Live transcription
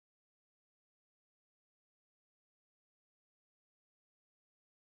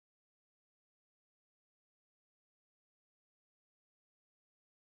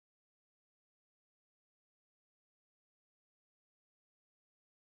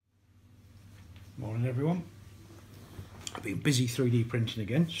Morning everyone. I've been busy 3D printing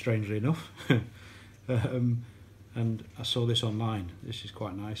again, strangely enough. And I saw this online. This is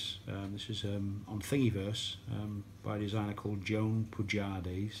quite nice. This is on Thingiverse by a designer called Joan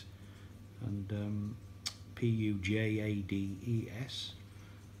Pujades, and Pujades.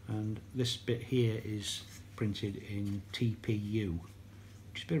 And this bit here is printed in TPU,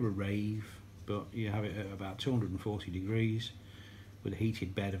 which is a bit of a rave, but you have it at about 240 degrees with a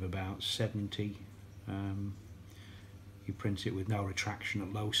heated bed of about 70. You print it with no retraction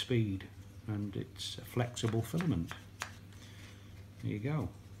at low speed, and it's a flexible filament. There you go.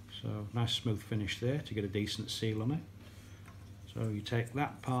 So nice smooth finish there to get a decent seal on it. So you take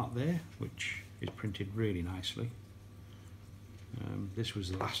that part there, which is printed really nicely. This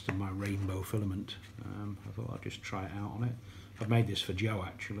was the last of my rainbow filament. I thought I'd just try it out on it. I've made this for Joe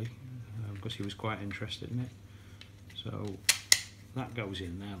actually, because he was quite interested in it. So that goes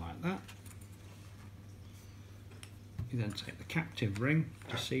in there like that. You then take the captive ring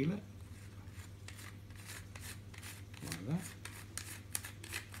to seal it, like that.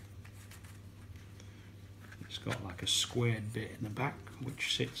 It's got like a squared bit in the back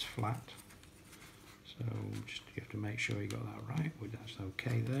which sits flat, so just you have to make sure you got that right. Well, that's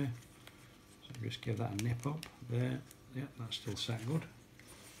okay there. So just give that a nip up there. Yeah, that's still set good.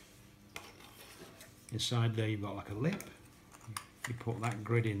 Inside there you've got like a lip. You put that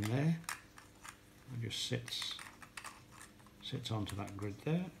grid in there, and just sits onto that grid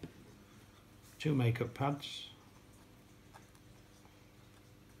there. 2 makeup pads.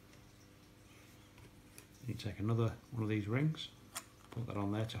 You take another one of these rings, put that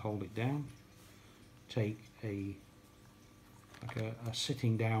on there to hold it down. Take a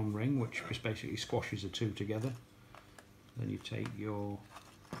sitting down ring, which just basically squashes the two together. Then you take your,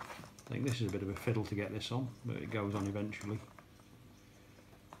 I think this is a bit of a fiddle to get this on, but it goes on eventually.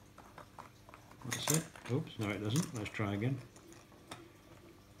 That's it. Oops, no it doesn't. Let's try again.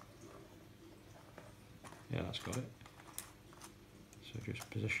 Yeah, that's got it. So just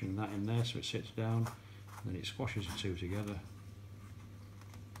position that in there so it sits down, and then it squashes the two together.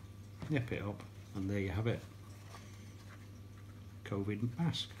 Nip it up, and there you have it. COVID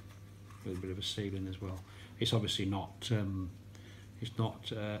mask with a bit of a sealing as well. It's obviously not an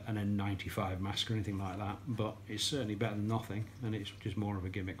N95 mask or anything like that, but it's certainly better than nothing, and it's just more of a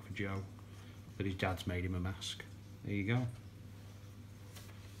gimmick for Joe that his dad's made him a mask. There you go.